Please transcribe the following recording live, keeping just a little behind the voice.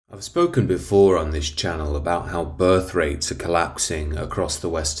I've spoken before on this channel about how birth rates are collapsing across the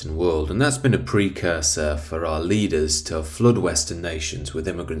Western world, and that's been a precursor for our leaders to flood Western nations with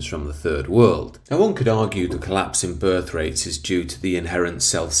immigrants from the Third World. Now, one could argue the collapse in birth rates is due to the inherent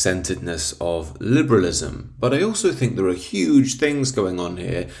self-centeredness of liberalism, but I also think there are huge things going on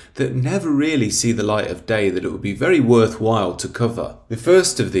here that never really see the light of day that it would be very worthwhile to cover. The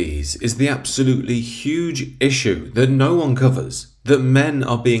first of these is the absolutely huge issue that no one covers, that men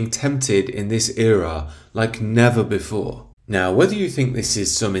are being tempted in this era like never before. Now, whether you think this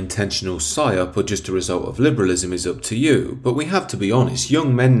is some intentional psyop or just a result of liberalism is up to you, but we have to be honest,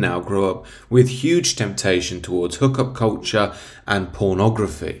 young men now grow up with huge temptation towards hookup culture and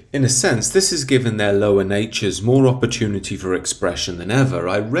pornography. In a sense, this has given their lower natures more opportunity for expression than ever.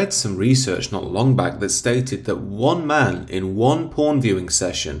 I read some research not long back that stated that one man in one porn viewing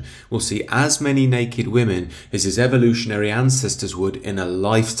session will see as many naked women as his evolutionary ancestors would in a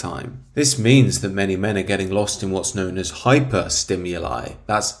lifetime. This means that many men are getting lost in what's known as hyper-stimuli.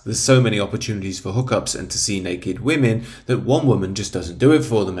 There's so many opportunities for hookups and to see naked women that one woman just doesn't do it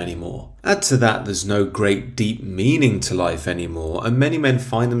for them anymore. Add to that, there's no great deep meaning to life anymore, and many men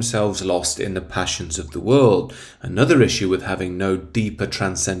find themselves lost in the passions of the world. Another issue with having no deeper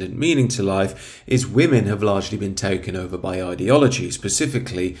transcendent meaning to life is women have largely been taken over by ideology,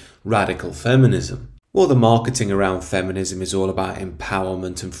 specifically radical feminism. While the marketing around feminism is all about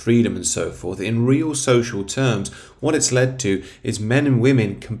empowerment and freedom and so forth, in real social terms, what it's led to is men and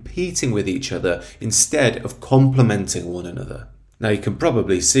women competing with each other instead of complementing one another. Now, you can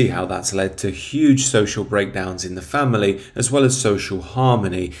probably see how that's led to huge social breakdowns in the family as well as social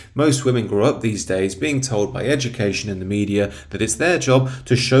harmony. Most women grow up these days being told by education and the media that it's their job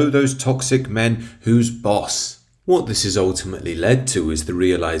to show those toxic men who's boss. What this has ultimately led to is the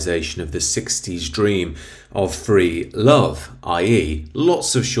realization of the 60s dream of free love, i.e.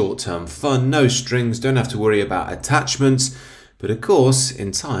 lots of short-term fun, no strings, don't have to worry about attachments, but of course,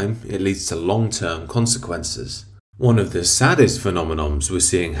 in time, it leads to long-term consequences. One of the saddest phenomenons we're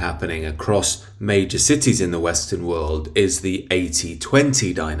seeing happening across major cities in the Western world is the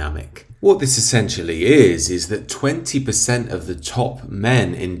 80-20 dynamic. What this essentially is that 20% of the top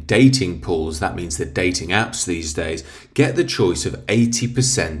men in dating pools, that means the dating apps these days, get the choice of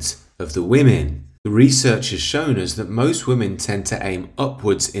 80% of the women. The research has shown us that most women tend to aim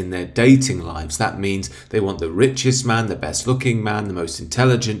upwards in their dating lives. That means they want the richest man, the best looking man, the most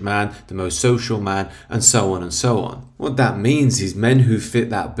intelligent man, the most social man, and so on and so on. What that means is men who fit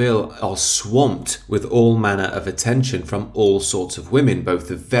that bill are swamped with all manner of attention from all sorts of women, both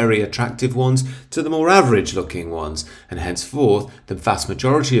the very attractive ones to the more average looking ones, and henceforth the vast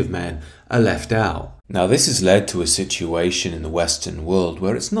majority of men are left out. Now, this has led to a situation in the Western world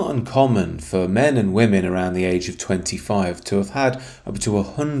where it's not uncommon for men and women around the age of 25 to have had up to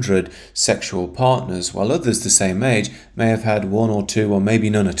 100 sexual partners, while others the same age may have had one or two or maybe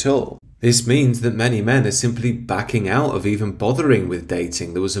none at all. This means that many men are simply backing out of even bothering with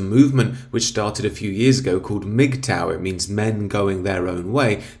dating. There was a movement which started a few years ago called MGTOW. It means men going their own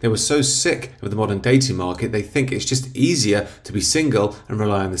way. They were so sick of the modern dating market, they think it's just easier to be single and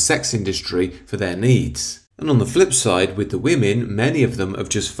rely on the sex industry for their needs. And on the flip side, with the women, many of them have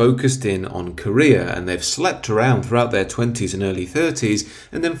just focused in on career and they've slept around throughout their 20s and early 30s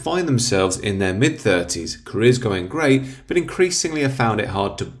and then find themselves in their mid-30s. Career's going great, but increasingly have found it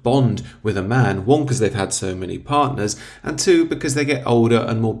hard to bond with a man, one, because they've had so many partners, and two, because they get older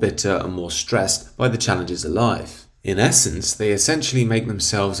and more bitter and more stressed by the challenges of life. In essence, they essentially make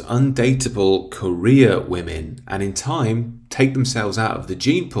themselves undateable career women and in time take themselves out of the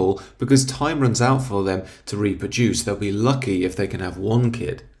gene pool because time runs out for them to reproduce. They'll be lucky if they can have one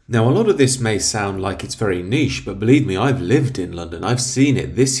kid. Now, a lot of this may sound like it's very niche, but believe me, I've lived in London. I've seen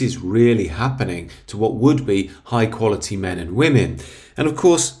it. This is really happening to what would be high quality men and women. And of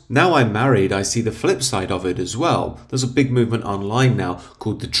course, now I'm married, I see the flip side of it as well. There's a big movement online now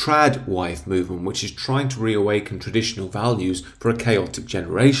called the trad wife movement, which is trying to reawaken traditional values for a chaotic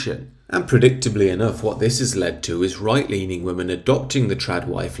generation. And predictably enough, what this has led to is right-leaning women adopting the trad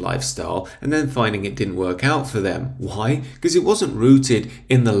wife lifestyle and then finding it didn't work out for them. Why? Because it wasn't rooted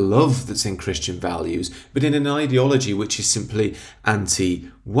in the love that's in Christian values, but in an ideology which is simply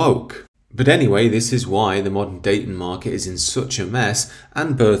anti-woke. But anyway, this is why the modern dating market is in such a mess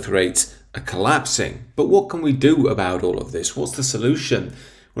and birth rates are collapsing. But what can we do about all of this? What's the solution?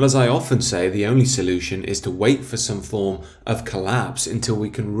 Well, as I often say, the only solution is to wait for some form of collapse until we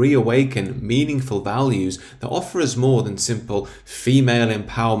can reawaken meaningful values that offer us more than simple female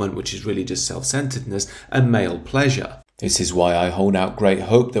empowerment, which is really just self-centeredness, and male pleasure. This is why I hold out great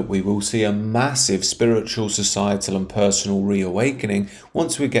hope that we will see a massive spiritual, societal and personal reawakening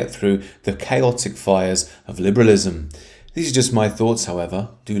once we get through the chaotic fires of liberalism. These are just my thoughts, however.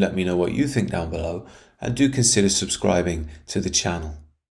 Do let me know what you think down below, and do consider subscribing to the channel.